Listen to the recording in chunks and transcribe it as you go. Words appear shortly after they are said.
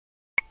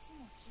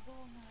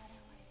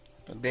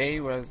Today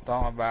we'll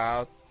talk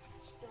about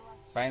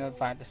Final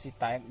Fantasy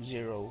Type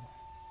 0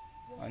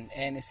 on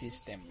any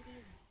system.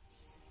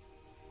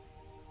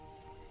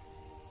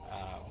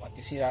 What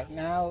you see right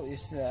now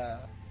is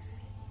a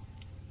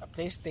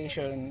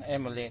PlayStation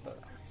emulator.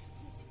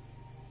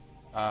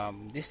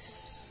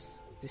 This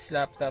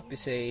laptop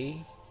is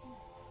a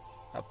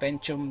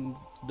Pentium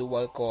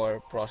dual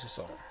core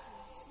processor.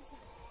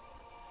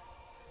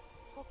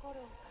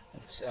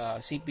 It's a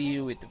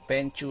CPU with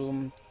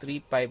Pentium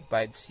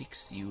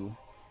 3556U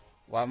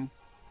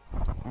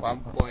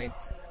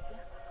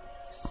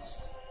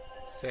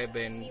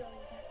 1.7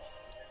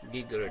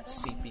 GHz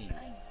CPU,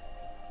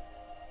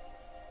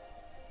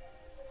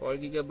 4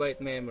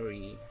 GB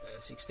memory,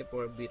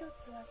 64-bit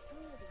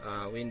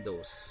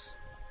Windows.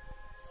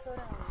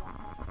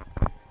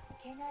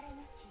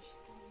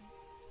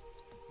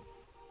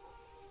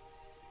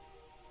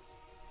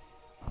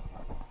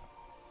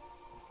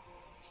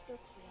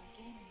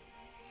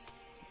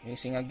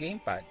 Using a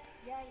gamepad.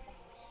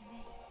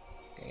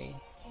 Okay.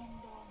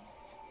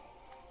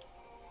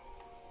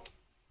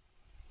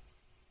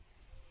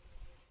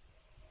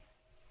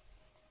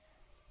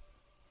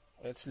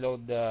 Let's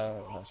load the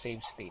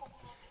save state.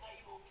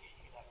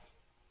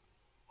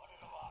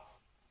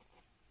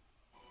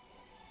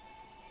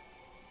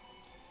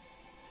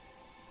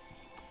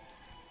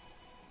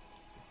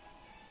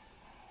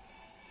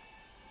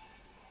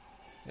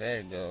 There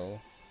you go.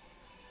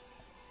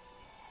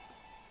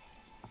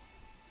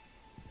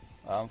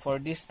 For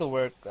this to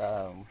work,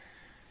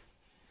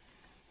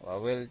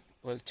 we'll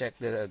check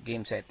the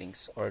game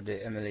settings or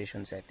the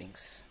emulation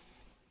settings.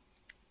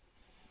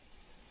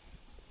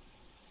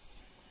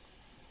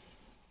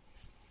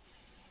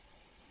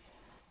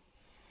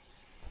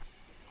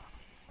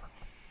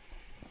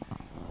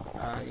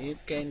 You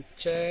can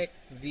check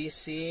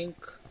VSync,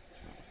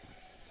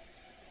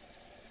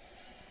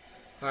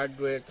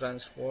 hardware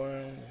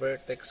transform,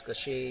 vertex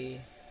cache,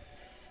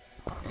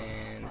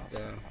 and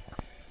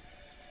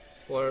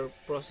for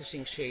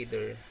processing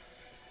shader,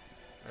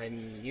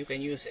 and you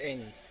can use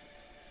any.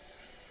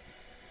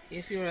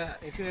 If you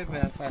have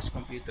a fast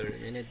computer,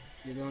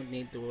 you don't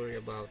need to worry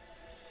about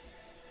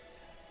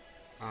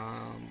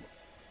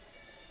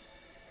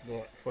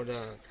for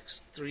the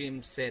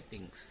extreme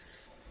settings.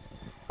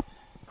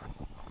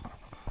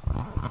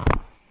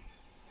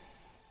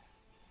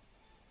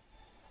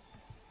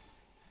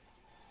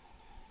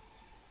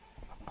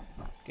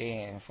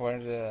 Okay, for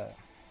the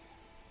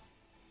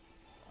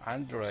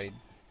Android,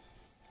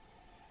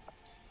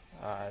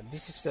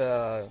 this is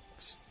a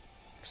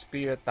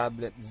Xperia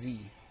Tablet Z,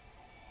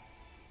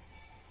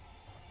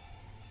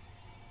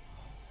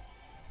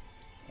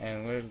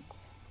 and we're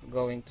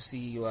going to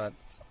see what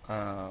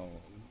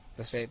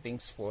the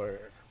settings for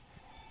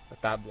the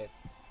tablet.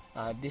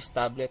 This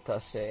tablet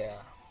has a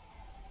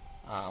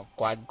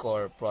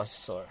quad-core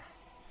processor,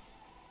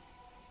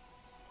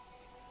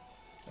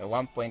 a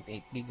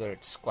 1.8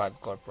 GHz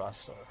quad-core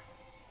processor,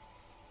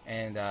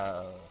 and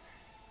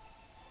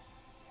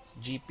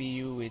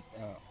GPU with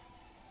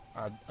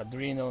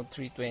Adreno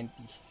 320.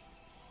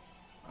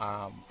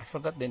 I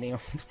forgot the name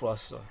of the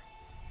processor.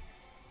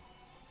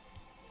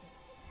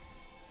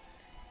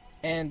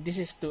 And this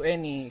is to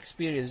any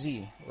Xperia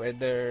Z,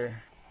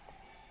 whether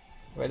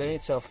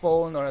it's a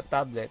phone or a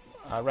tablet.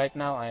 Right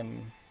now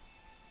I'm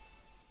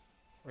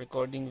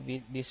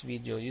recording this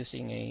video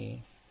using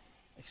a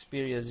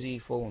Xperia Z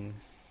phone.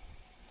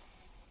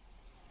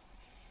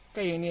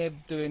 Okay, you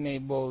need to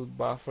enable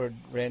buffered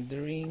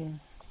rendering.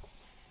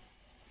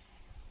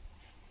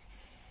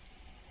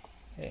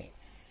 Okay,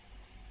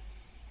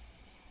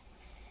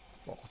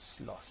 focus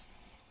is lost.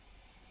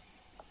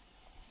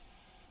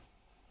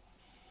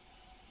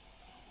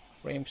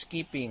 Frame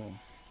skipping,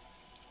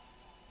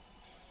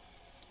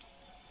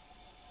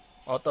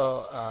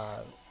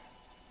 auto.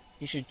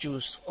 You should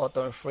choose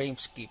auto frame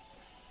skip.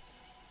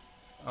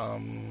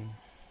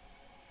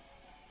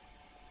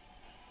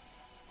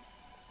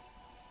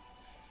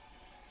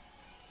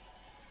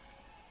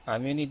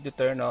 You need to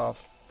turn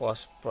off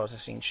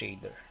post-processing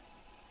shader.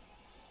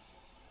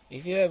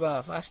 If you have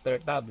a faster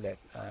tablet,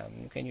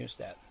 you can use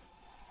that.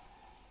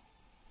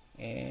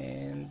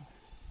 And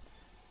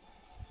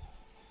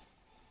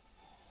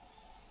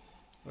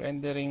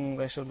rendering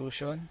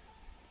resolution,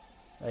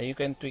 you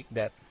can tweak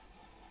that.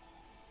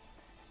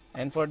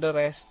 And for the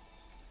rest,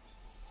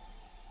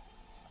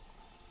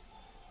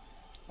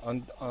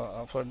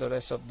 for the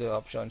rest of the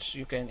options,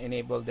 you can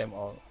enable them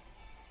all.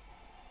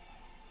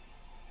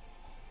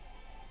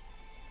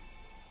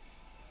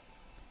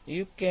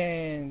 You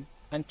can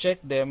uncheck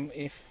them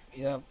if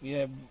you are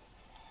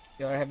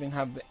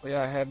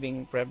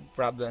having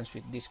problems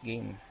with this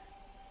game.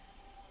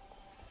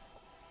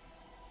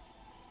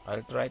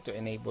 I'll try to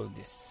enable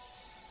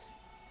this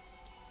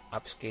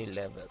upscale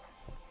level.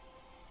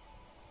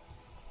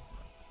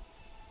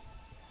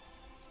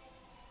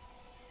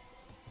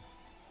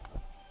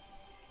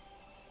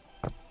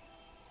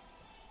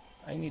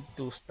 I need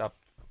to stop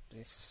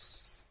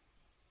this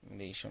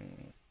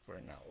simulation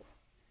for now.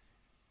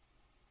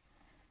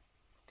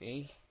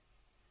 Okay.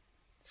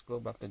 Let's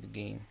go back to the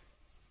game.